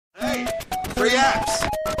apps.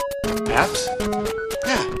 Apps?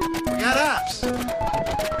 Yeah, we got apps.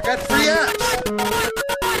 I got free apps.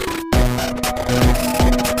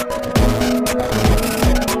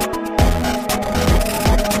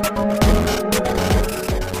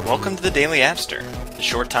 Welcome to the Daily Appster. The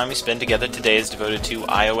short time we spend together today is devoted to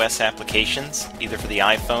iOS applications, either for the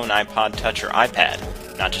iPhone, iPod Touch, or iPad.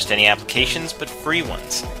 Not just any applications, but free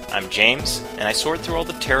ones. I'm James, and I sort through all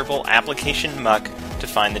the terrible application muck to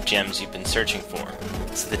find the gems you've been searching for.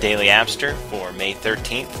 This is the Daily Appster for May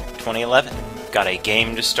 13th, 2011. Got a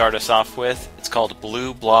game to start us off with. It's called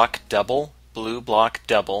Blue Block Double. Blue Block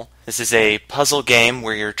Double. This is a puzzle game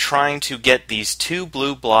where you're trying to get these two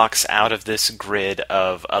blue blocks out of this grid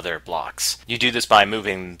of other blocks. You do this by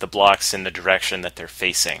moving the blocks in the direction that they're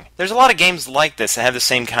facing. There's a lot of games like this that have the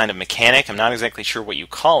same kind of mechanic. I'm not exactly sure what you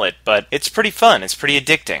call it, but it's pretty fun. It's pretty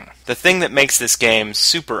addicting. The thing that makes this game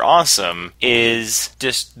super awesome is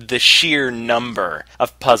just the sheer number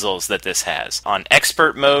of puzzles that this has. On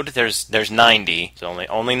expert mode, there's 90. So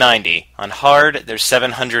only 90. On hard, there's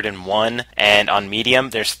 701, and on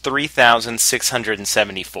medium, there's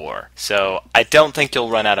 3,674. So I don't think you'll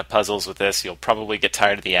run out of puzzles with this. You'll probably get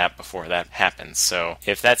tired of the app before that happens. So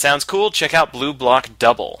if that sounds cool, check out Blue Block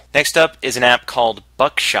Double. Next up is an app called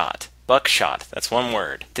Buckshot. Buckshot, that's one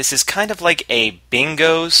word. This is kind of like a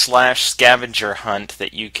bingo / scavenger hunt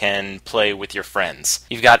that you can play with your friends.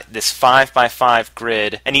 You've got this 5x5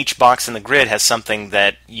 grid, and each box in the grid has something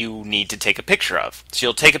that you need to take a picture of. So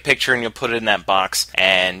you'll take a picture and you'll put it in that box,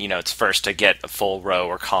 and it's first to get a full row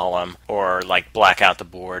or column, or like black out the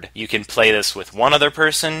board. You can play this with one other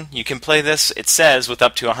person. You can play this, it says, with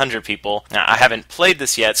up to 100 people. Now, I haven't played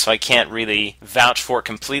this yet, so I can't really vouch for it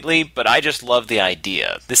completely, but I just love the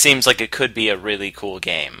idea. This seems like it could be a really cool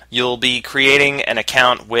game. You'll be creating an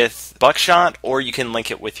account with Buckshot, or you can link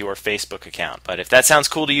it with your Facebook account. But if that sounds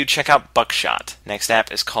cool to you, check out Buckshot. Next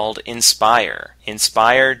app is called Inspire.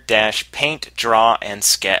 Inspire-Paint, Draw, and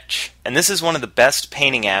Sketch. And this is one of the best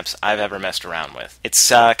painting apps I've ever messed around with. It's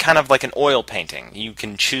kind of like an oil painting. You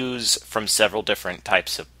can choose from several different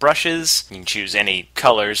types of brushes. You can choose any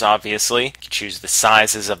colors, obviously. You can choose the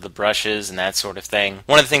sizes of the brushes and that sort of thing.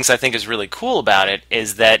 One of the things I think is really cool about it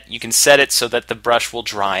is that you can set it so that the brush will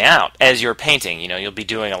dry out as you're painting. You'll be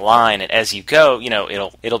doing a line, and as you go,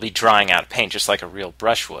 it'll be drying out paint just like a real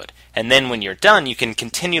brush would. And then when you're done, you can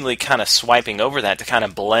continually kind of swiping over that to kind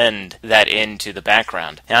of blend that into the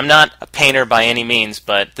background. And I'm not a painter by any means,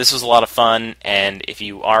 but this was a lot of fun, and if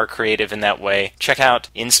you are creative in that way, check out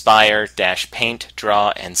Inspire-Paint,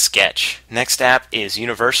 Draw, and Sketch. Next app is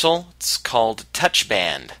Universal. It's called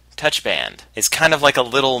TouchBand. TouchBand is kind of like a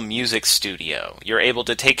little music studio. You're able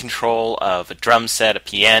to take control of a drum set, a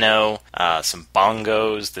piano, some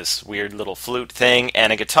bongos, this weird little flute thing,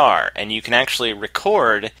 and a guitar. And you can actually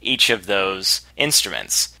record each of those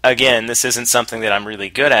instruments. Again, this isn't something that I'm really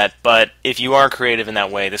good at, but if you are creative in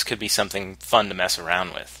that way, this could be something fun to mess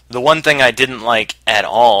around with. The one thing I didn't like at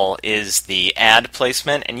all is the ad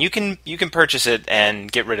placement, and you can purchase it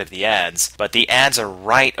and get rid of the ads, but the ads are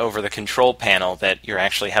right over the control panel that you're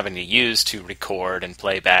actually having to use to record and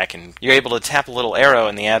play back, and you're able to tap a little arrow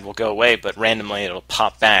and the ad will go away, but randomly it'll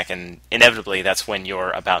pop back, and inevitably that's when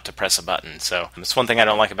you're about to press a button. So that's one thing I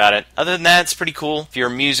don't like about it. Other than that, it's pretty cool. If you're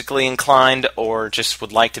musically inclined or just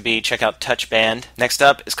would like to be, check out TouchBand. Next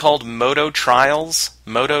up is called Moto Trials.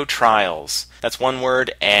 Moto Trials. That's one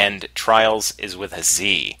word, and Trials is with a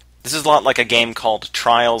Z. This is a lot like a game called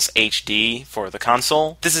Trials HD for the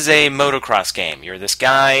console. This is a motocross game. You're this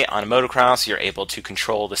guy on a motocross. You're able to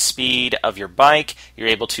control the speed of your bike. You're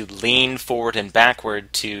able to lean forward and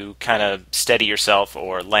backward to kind of steady yourself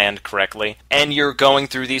or land correctly. And you're going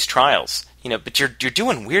through these trials. But you're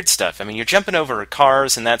doing weird stuff. I mean, you're jumping over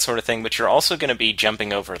cars and that sort of thing, but you're also going to be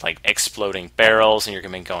jumping over, like, exploding barrels, and you're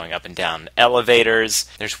going to be going up and down elevators.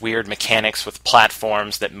 There's weird mechanics with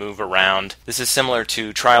platforms that move around. This is similar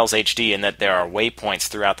to Trials HD in that there are waypoints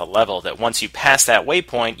throughout the level that once you pass that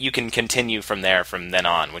waypoint, you can continue from there from then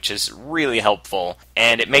on, which is really helpful,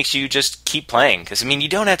 and it makes you just keep playing. Because, you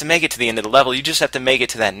don't have to make it to the end of the level, you just have to make it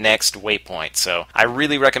to that next waypoint. So I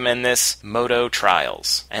really recommend this, Moto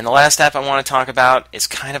Trials. And the last app I want to talk about is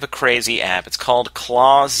kind of a crazy app. It's called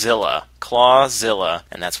Clawzilla. Clawzilla,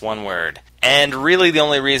 and that's one word. And really the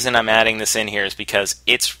only reason I'm adding this in here is because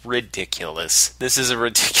it's ridiculous. This is a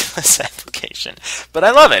ridiculous application. But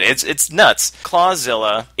I love it. It's nuts.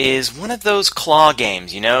 Clawzilla is one of those claw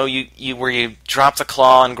games, you where you drop the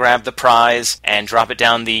claw and grab the prize and drop it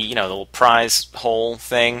down the, the little prize hole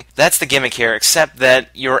thing. That's the gimmick here, except that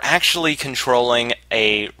you're actually controlling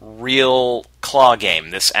a real claw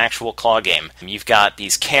game, this actual claw game. You've got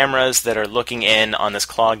these cameras that are looking in on this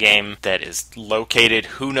claw game that is located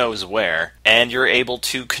who knows where, and you're able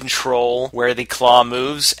to control where the claw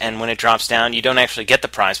moves, and when it drops down, you don't actually get the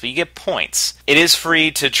prize, but you get points. It is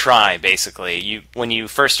free to try, basically. When you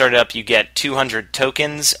first start it up, you get 200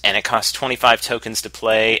 tokens, and it costs 25 tokens to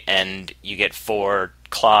play, and you get 4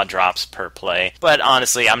 claw drops per play. But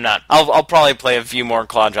honestly, I'll probably play a few more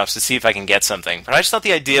claw drops to see if I can get something. But I just thought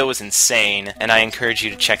the idea was insane, and I encourage you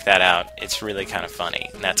to check that out. It's really kind of funny.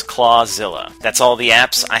 And that's Clawzilla. That's all the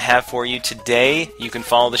apps I have for you today. You can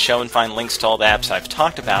follow the show and find links to all the apps I've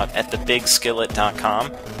talked about at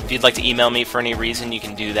thebigskillet.com. If you'd like to email me for any reason, you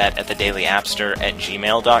can do that at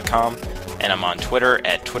thedailyapster@gmail.com. And I'm on Twitter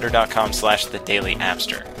at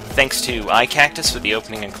twitter.com/thedailyapster. Thanks to iCactus for the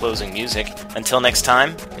opening and closing music. Until next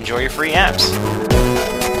time, enjoy your free apps.